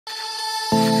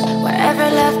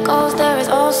love goes, there is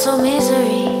also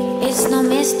misery. It's no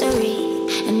mystery.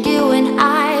 And you and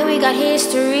I, we got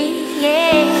history,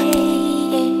 yeah.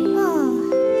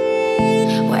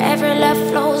 Wherever love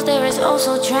flows, there is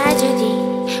also tragedy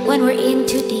when we're in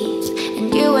too deep.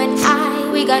 And you and I,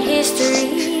 we got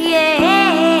history, yeah.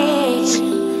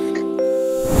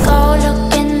 Go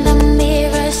look in the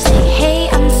mirror, say, hey,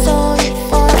 I'm sorry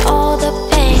for all the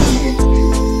pain.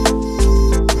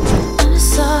 I'm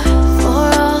sorry for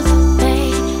all the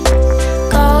pain.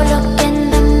 Go look in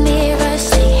the mirror,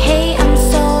 say, hey, I'm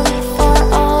sorry for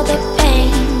all the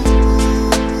pain.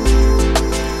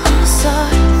 I'm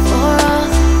sorry for all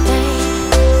the pain.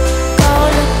 Go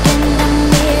look in the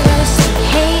mirror, say,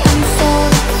 hey, I'm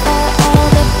sorry for all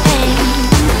the pain.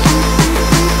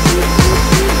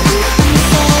 I'm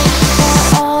sorry for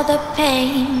all the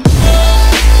pain.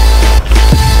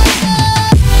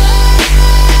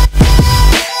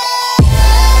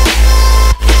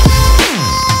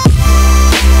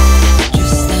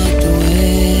 Just like the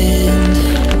wind,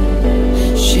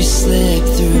 she slipped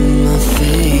through my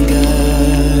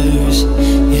fingers,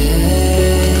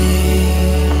 yeah.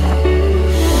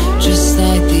 Just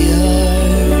like the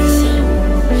earth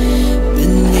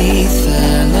beneath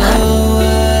fell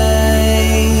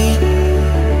away,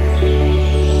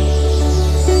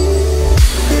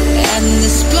 and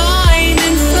this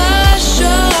blinding flash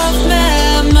of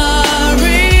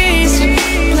memories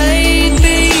played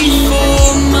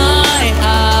before my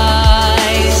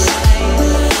eyes,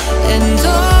 and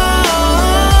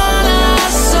all I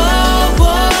saw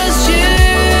was you,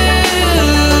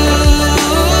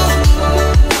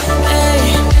 hey.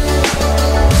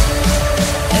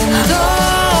 And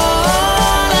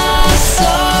all I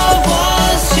saw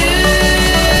was you.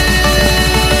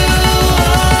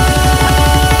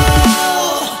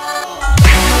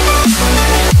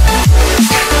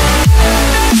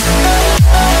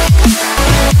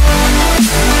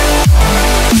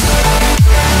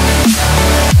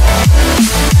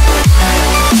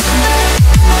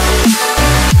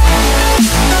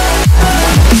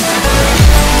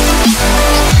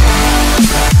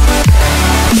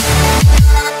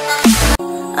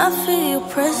 I feel your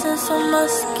presence on my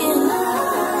skin.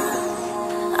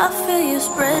 I feel you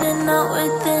spreading out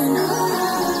within.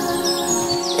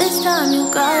 This time you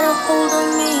got a hold of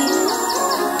me,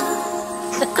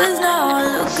 'cause now I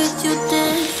look at you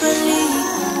differently,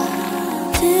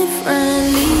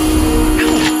 differently.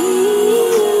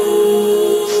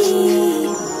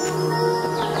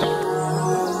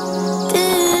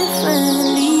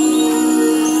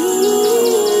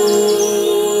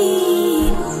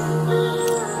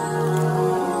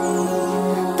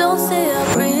 Don't say I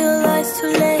realized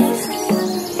too late.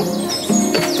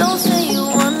 Don't say you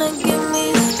wanna give me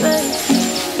space.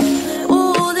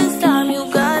 Ooh, this time you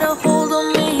got a hold on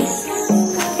me,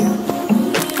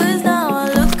 'cause now I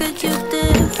look at you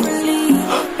differently,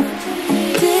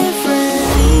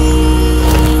 differently.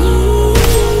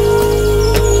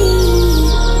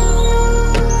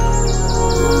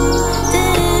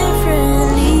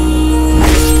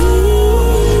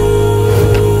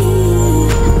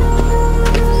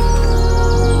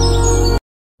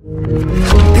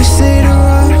 They say to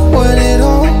run when it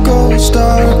all goes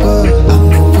dark, but I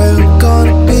know where I'm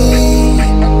gonna be,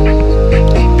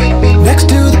 next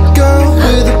to the girl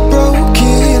with a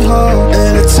broken heart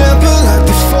and a temper like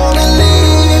the falling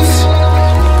leaves.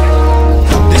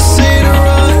 They say to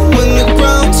run when the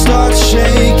ground starts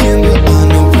shaking, but I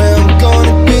know where I'm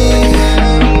gonna be,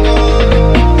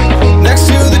 next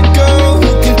to the girl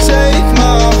who can take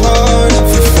my heart and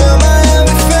fulfill my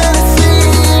every fantasy.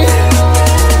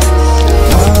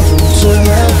 I want to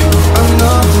love you, I'm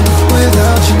nothing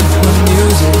without you. My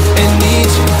music, it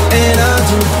needs you, and I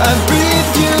do. I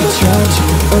breathe you, try to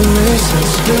erase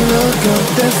us. The look on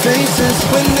their faces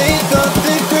when they thought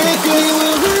they'd break. We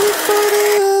were ready for the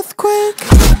earthquake.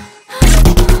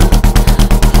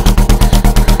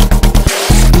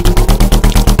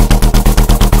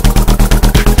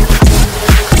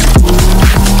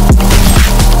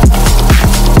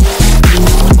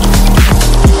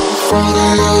 For the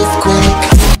earthquake.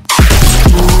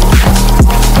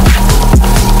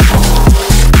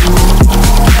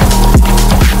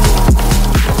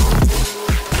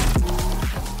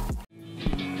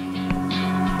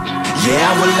 Yeah,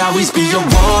 I will always be a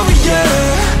warrior.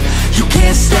 You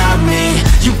can't stop me,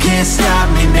 you can't stop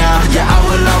me now. Yeah, I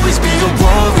will always be a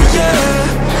warrior.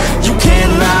 You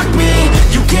can't lock me,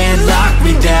 you can't lock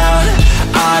me down.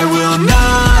 I will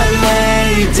not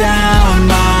lay down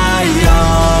my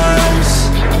arms,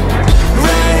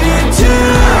 ready to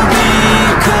be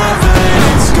covered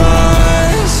in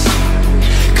scars,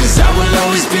 'cause I will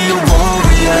always be a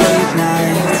warrior. Late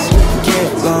nights, yeah.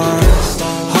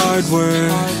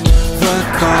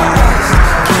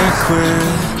 quit,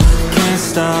 can't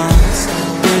stop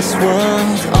this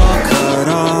world, all cut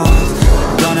off.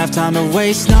 Don't have time to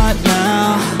waste, not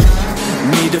now.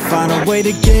 Need to find a way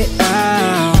to get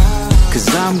out, 'cause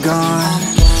I'm gone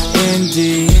in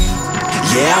deep.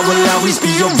 Yeah, I will always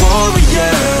be a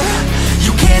warrior.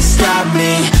 You can't stop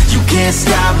me, you can't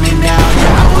stop me now.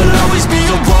 Yeah, I will always be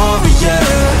a warrior.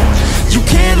 You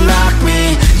can't lock me,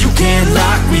 you can't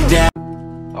lock me down.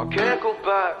 I can't go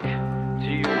back to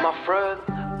you, my friend.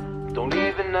 Don't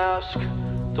even ask,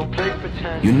 don't play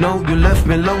pretend. You know you left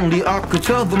me lonely, I could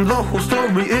tell them the whole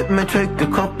story. It may take a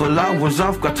couple hours,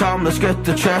 I've got time, let's get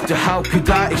the chat. How could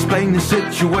I explain the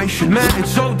situation? Man,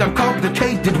 it's so damn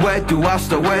complicated. Where do I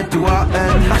start, where do I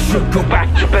end? I should go back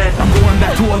to bed, I'm going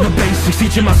back to all the basics.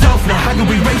 Teaching myself now how to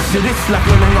erase it. It's like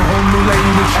learning a whole new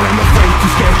language. I'm afraid,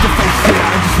 too scared to face it.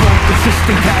 I just want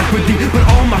consistent clarity, but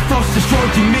all my thoughts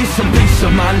destroying me. Some peace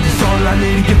of mind is all I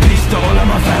need. Give peace to all of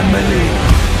my family.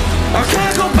 I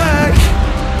can't go back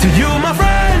to you, my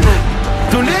friend.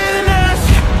 Don't even ask,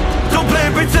 don't play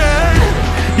pretend.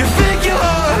 You think you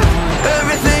are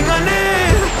everything I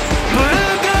need, but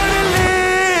I gotta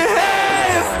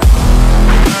leave.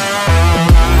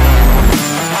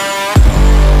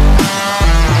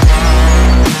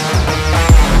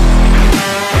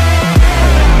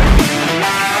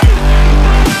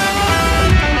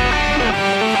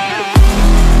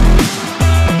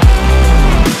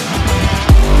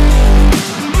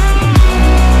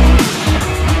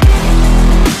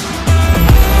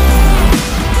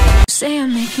 Say I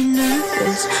make you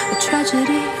nervous, a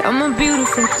tragedy, I'm a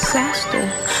beautiful disaster,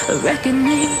 a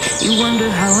reckoning. You wonder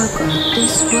how I got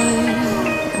this way.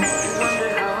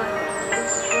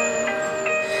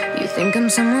 You think I'm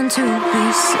someone to be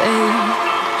saved,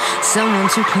 someone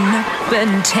to clean up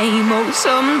and tame. Oh,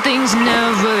 some things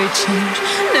never change,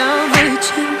 never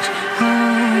change.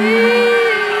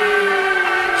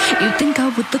 You think I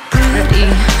would look pretty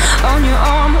on your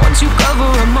arm once you cover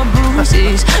up my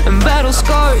bruises and battle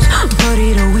scars, but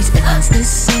it always ends the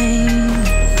same.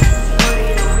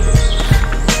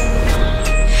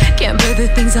 Can't bear the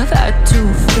things I've had to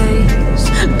face.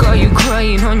 Got you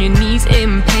crying on your knees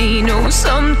in pain. Oh,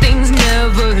 some things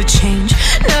never change,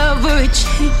 never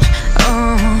change.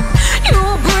 Oh,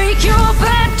 you'll break your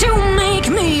back to make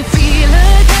me feel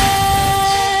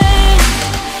again.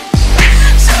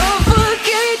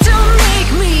 Suffocate to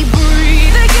make me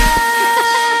breathe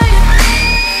again.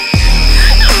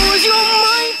 Lose your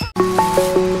mind.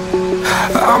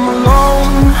 I'm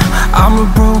alone, I'm a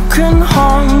broken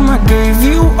home. I gave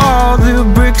you all the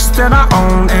bricks that I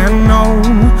own and know.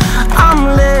 I'm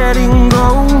letting go,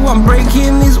 I'm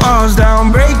breaking these walls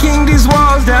down, breaking these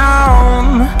walls down.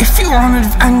 If you want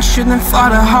adventure, then fly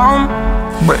to home.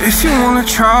 But if you wanna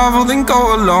travel, then go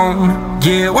alone.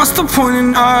 Yeah, what's the point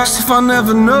in us if I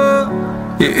never know?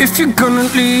 Yeah, if you're gonna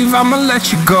leave, I'ma let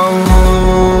you go.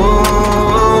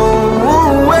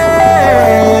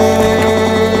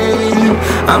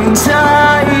 I'm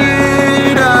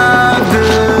tired of the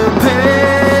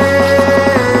pain.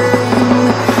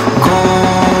 Go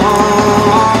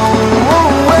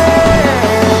away.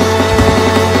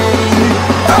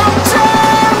 I'm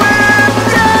tired of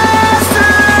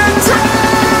yesterday.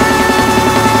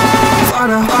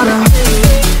 Father, father.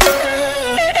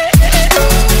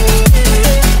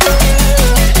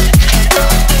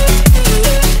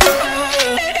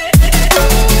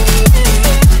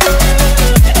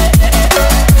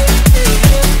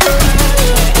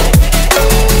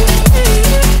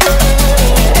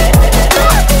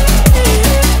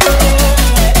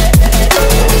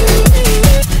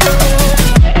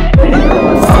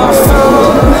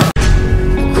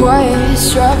 Quiet's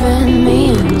driving me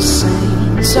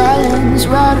insane. Silence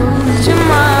rattles in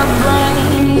my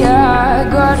brain. Yeah, I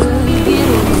gotta get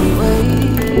away.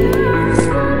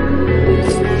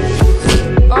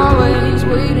 Always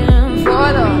waiting for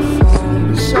the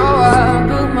phone, so I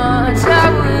built my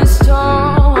towers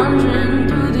tall, wandering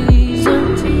through these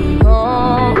empty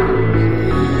halls.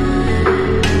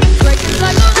 Breaking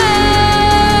like a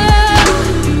man,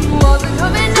 walls are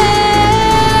coming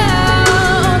down.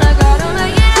 I gotta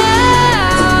make it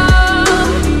out.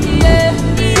 Yeah,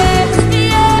 yeah,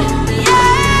 yeah, yeah.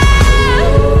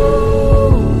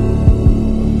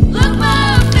 Look my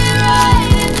fear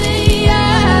right in the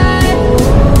eye.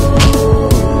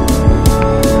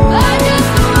 I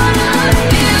just wanna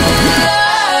feel alive.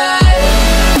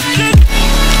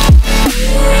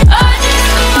 I just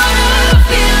wanna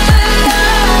feel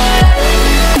alive.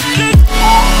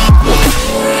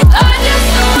 I just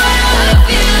wanna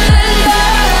feel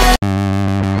alive.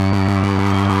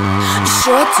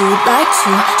 Sure do like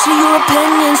to see your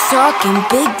opinions talking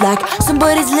big like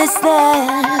somebody's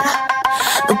listening.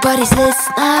 nobody's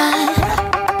listening.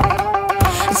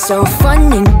 It's so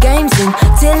fun and games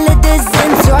until it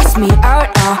doesn't. Toss me out,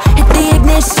 I'll hit the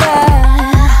ignition.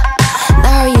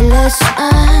 Now you listen.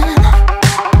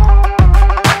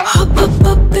 Hop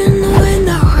up in the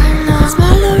window.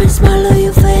 Smaller and smaller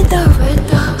you fade out.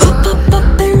 Hop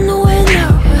up in the window.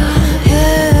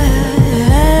 Yeah.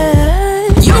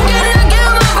 You cannot get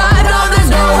my vibe, no, there's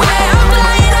no way. I'm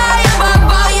flying high above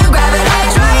all your gravity,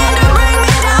 trying to bring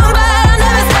me down, but I'll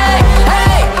never stay.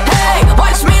 Hey, hey,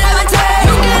 watch me levitate.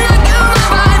 You cannot get my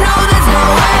vibe, no, there's no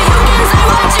way. You can say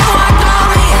what you want, call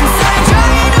me insane,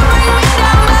 trying to bring me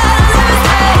down, but I'll never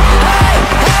stay. Hey,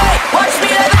 hey, watch me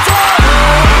levitate.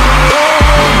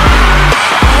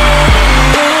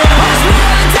 Watch me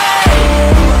levitate.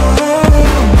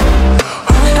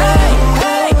 Hey,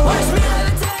 hey, watch me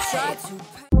levitate.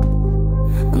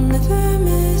 I'll never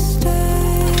mistake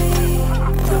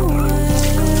the way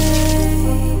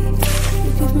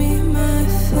you give me my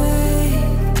faith.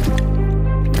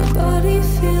 Nobody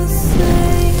feels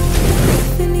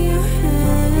safe in your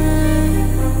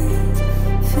hands.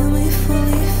 Feel me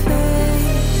fully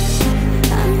face.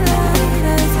 I'm light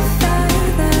as a fire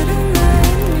that don't let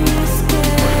me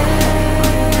escape.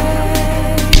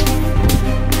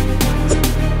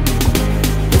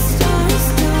 The stars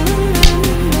still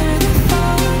remember the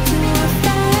fall to our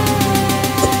fate.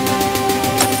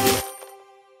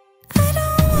 I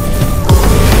don't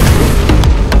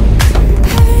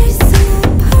every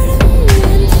single part of me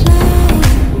in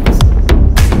flames.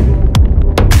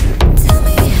 Tell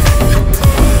me how it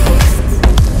tastes.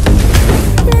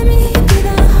 Let me be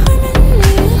the harmony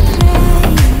you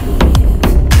crave.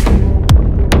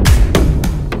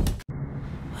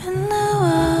 When the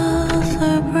walls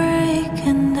are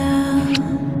breaking down,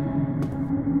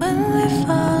 when we're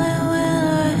falling with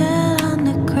our head on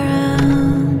the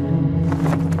ground,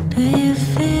 do you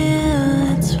feel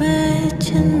it's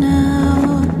reaching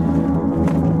out?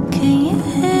 Can you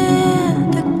hear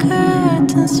the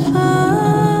curtains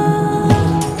fall?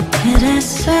 It is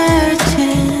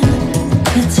searching,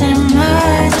 it's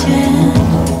emerging.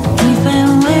 We've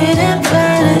been waiting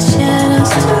for the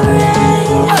shadows to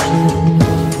raise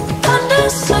on the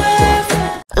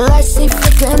surface. Lights stay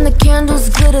flickering, the candles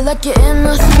glitter like you're in a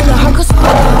thriller. Heart goes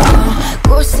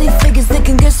ghostly figures, they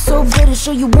can get so bitter.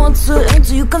 Sure you want to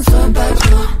enter, you can turn back.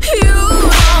 You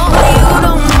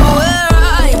don't know where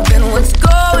I've been, what's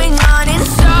going on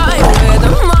inside, where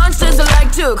the monsters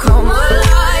like to come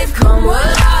alive, come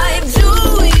alive. Do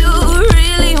you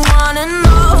really wanna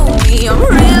know me? I'm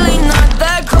really not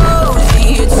that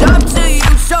cozy. It's up to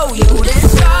you, so you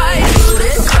decide, you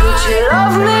decide. Would you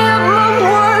love me at my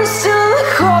worst till the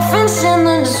coffin's in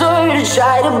the dirt?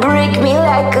 Try to break me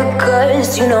like a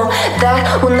curse, you know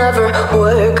that will never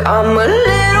work. I'm a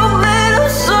little bit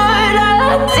absurd, I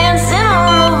like dancing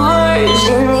on the verge.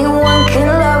 Anyone can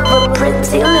love a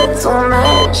pretty little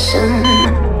mansion.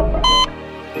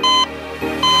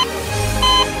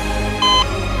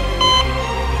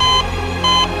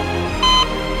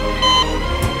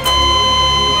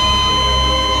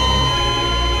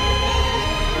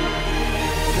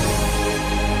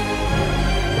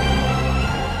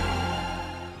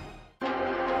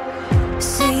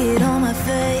 See it on my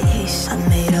face, I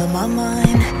made up my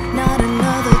mind. Not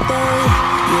another day,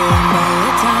 you're in by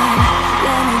your time.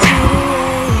 Let me get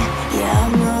away, yeah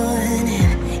I'm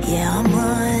running, yeah I'm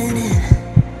running.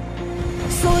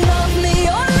 So love me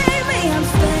or leave me, I'm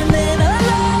standing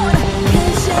alone.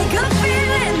 Can't shake a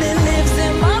feeling that lives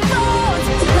in my bones.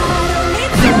 Lie to me,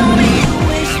 tell me you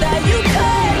wish that you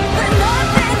could, but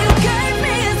nothing you gave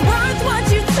me is worth what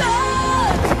you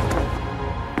took.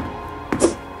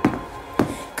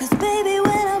 'Cause baby,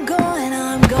 when I'm going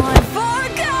for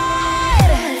good.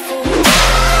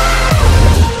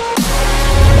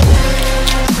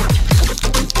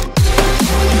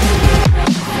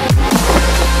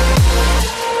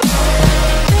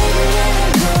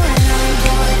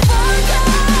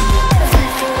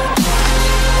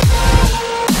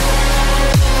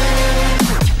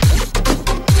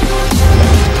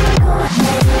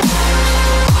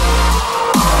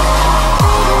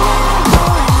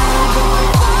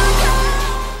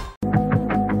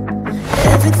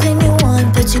 Everything you want,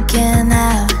 but you can't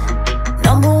have.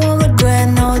 Number one regret,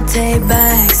 no take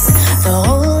backs. The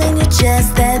hole in your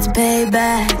chest, that's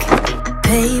payback.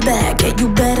 Payback, yeah, you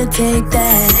better take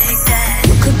that.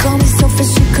 You could call me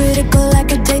selfish, you critical, I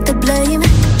could take the blame.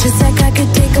 Just like I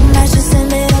could take a match and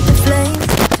send it up in flames.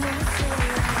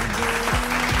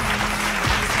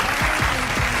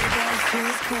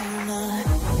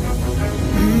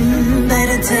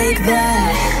 Better take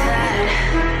that.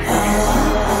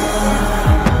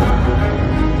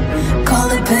 Call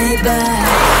it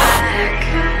payback.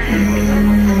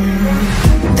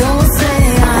 Don't say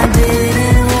I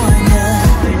didn't warn ya.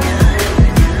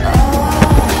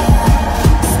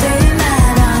 Stay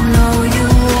mad, I know you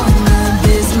wanna.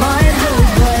 This might hurt,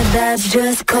 but that's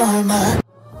just karma.